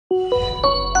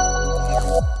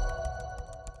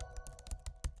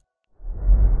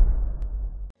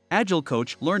Agile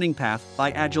Coach Learning Path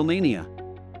by Agilemania.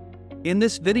 In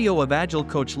this video of Agile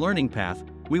Coach Learning Path,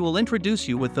 we will introduce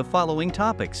you with the following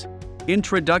topics.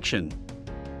 Introduction.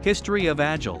 History of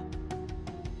Agile.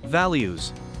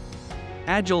 Values.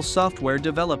 Agile software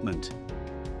development.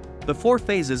 The 4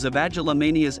 phases of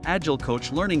Agilemania's Agile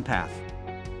Coach Learning Path.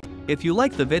 If you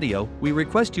like the video, we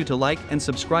request you to like and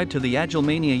subscribe to the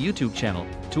Agilemania YouTube channel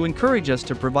to encourage us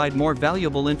to provide more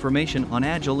valuable information on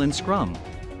Agile and Scrum.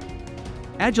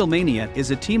 Agilemania is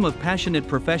a team of passionate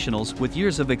professionals with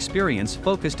years of experience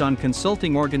focused on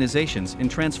consulting organizations in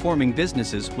transforming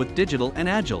businesses with digital and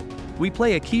Agile. We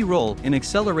play a key role in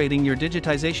accelerating your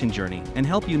digitization journey and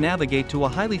help you navigate to a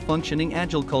highly functioning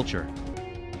Agile culture.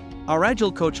 Our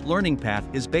Agile Coach Learning Path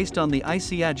is based on the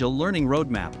IC Agile Learning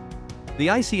Roadmap. The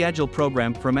IC Agile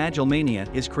program from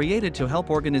Agilemania is created to help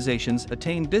organizations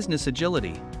attain business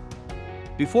agility.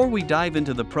 Before we dive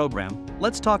into the program,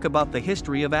 let's talk about the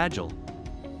history of Agile.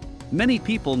 Many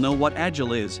people know what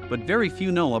Agile is, but very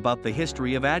few know about the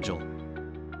history of Agile.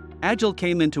 Agile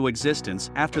came into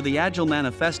existence after the Agile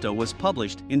Manifesto was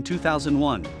published in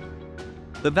 2001.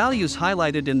 The values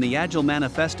highlighted in the Agile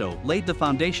Manifesto laid the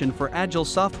foundation for Agile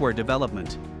software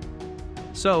development.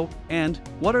 So,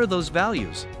 what are those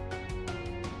values?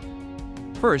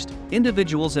 First,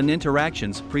 individuals and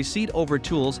interactions precede over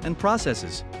tools and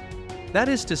processes. That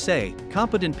is to say,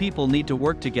 competent people need to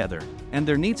work together, and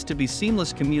there needs to be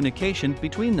seamless communication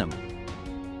between them.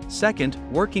 Second,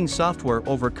 working software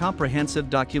over comprehensive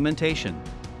documentation.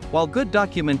 While good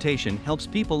documentation helps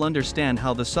people understand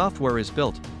how the software is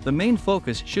built, the main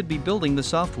focus should be building the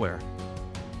software.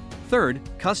 Third,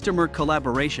 customer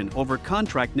collaboration over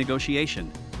contract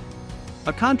negotiation.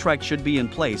 A contract should be in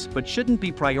place but shouldn't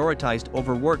be prioritized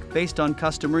over work based on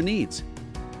customer needs.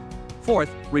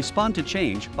 Fourth, respond to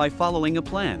change by following a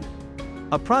plan.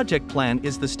 A project plan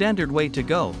is the standard way to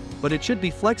go, but it should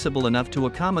be flexible enough to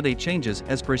accommodate changes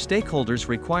as per stakeholders'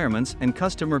 requirements and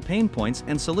customer pain points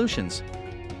and solutions.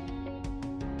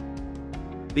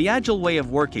 The Agile way of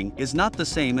working is not the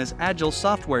same as Agile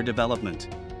software development.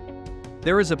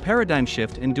 There is a paradigm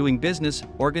shift in doing business,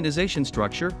 organization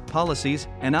structure, policies,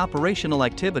 and operational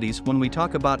activities when we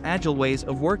talk about Agile ways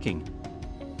of working.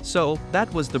 So,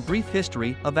 that was the brief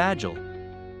history of Agile.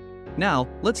 Now,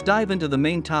 let's dive into the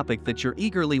main topic that you're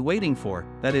eagerly waiting for,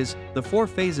 that is, the 4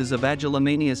 phases of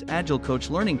Agilemania's Agile Coach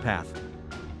Learning Path.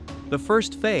 The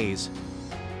first phase,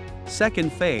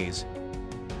 second phase,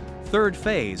 third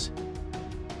phase,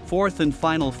 fourth and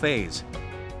final phase.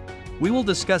 We will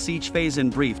discuss each phase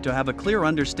in brief to have a clear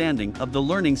understanding of the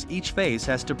learnings each phase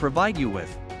has to provide you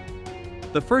with.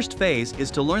 The first phase is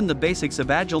to learn the basics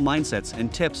of Agile mindsets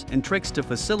and tips and tricks to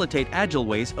facilitate Agile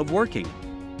ways of working.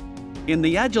 In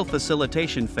the Agile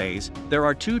facilitation phase, there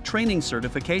are 2 training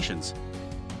certifications.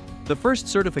 The first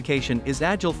certification is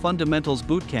Agile Fundamentals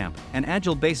Bootcamp, an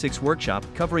Agile Basics workshop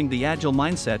covering the Agile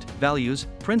mindset, values,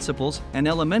 principles, and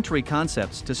elementary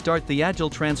concepts to start the Agile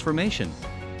transformation.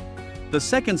 The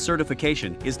second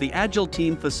certification is the Agile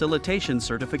Team Facilitation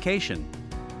Certification.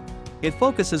 It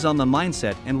focuses on the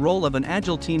mindset and role of an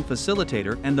Agile team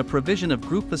facilitator and the provision of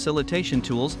group facilitation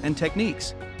tools and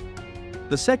techniques.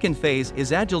 The second phase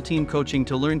is Agile Team Coaching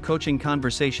to learn coaching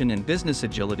conversation and business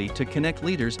agility to connect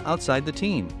leaders outside the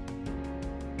team.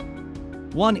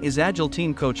 1 is Agile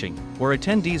Team Coaching, where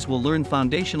attendees will learn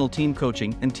foundational team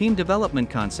coaching and team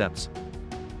development concepts.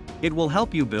 It will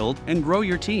help you build and grow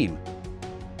your team.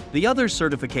 The other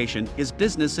certification is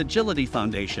Business Agility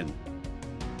Foundation.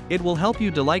 It will help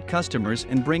you delight customers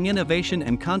and bring innovation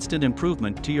and constant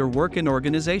improvement to your work and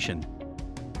organization.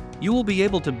 You will be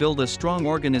able to build a strong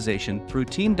organization through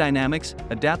team dynamics,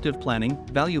 adaptive planning,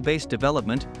 value-based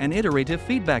development, and iterative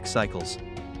feedback cycles.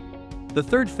 The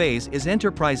third phase is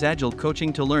Enterprise Agile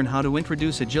Coaching to learn how to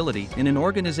introduce agility in an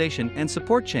organization and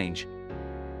support change.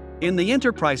 In the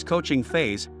Enterprise Coaching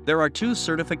phase, there are 2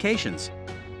 certifications.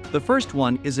 The first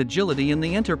one is Agility in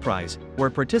the Enterprise, where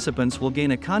participants will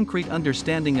gain a concrete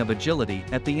understanding of agility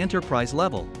at the enterprise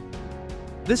level.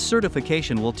 This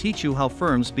certification will teach you how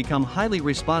firms become highly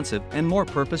responsive and more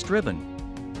purpose-driven.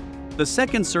 The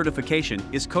second certification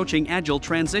is Coaching Agile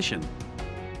Transition.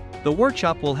 The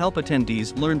workshop will help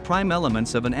attendees learn prime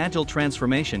elements of an Agile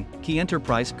transformation, key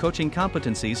enterprise coaching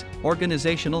competencies,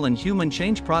 organizational and human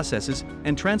change processes,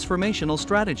 and transformational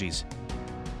strategies.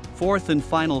 Fourth and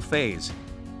final phase.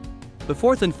 The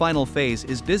fourth and final phase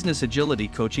is Business Agility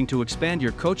Coaching to expand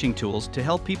your coaching tools to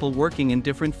help people working in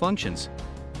different functions.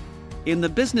 In the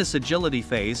Business Agility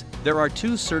phase, there are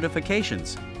 2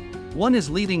 certifications. One is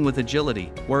Leading with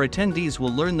Agility, where attendees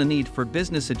will learn the need for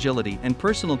business agility and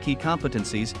personal key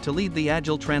competencies to lead the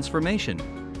Agile transformation.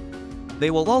 They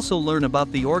will also learn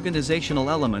about the organizational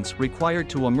elements required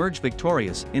to emerge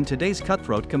victorious in today's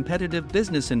cutthroat competitive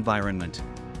business environment.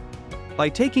 By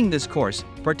taking this course,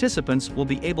 participants will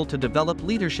be able to develop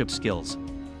leadership skills.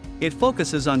 It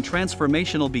focuses on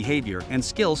transformational behavior and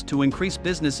skills to increase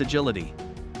business agility.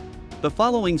 The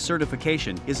following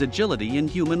certification is Agility in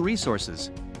Human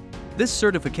Resources. This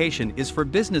certification is for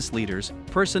business leaders,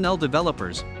 personnel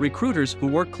developers, recruiters who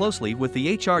work closely with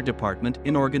the HR department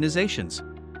in organizations.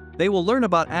 They will learn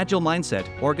about agile mindset,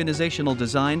 organizational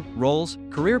design, roles,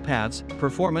 career paths,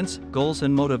 performance, goals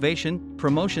and motivation,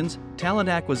 promotions, talent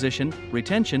acquisition,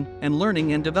 retention, and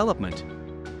learning and development.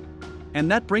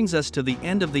 And that brings us to the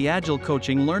end of the Agile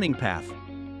Coaching Learning Path.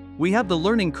 We have the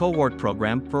Learning Cohort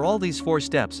program for all these 4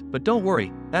 steps, but don't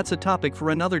worry, that's a topic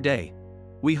for another day.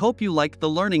 We hope you liked the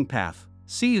learning path.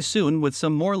 See you soon with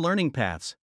some more learning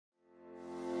paths.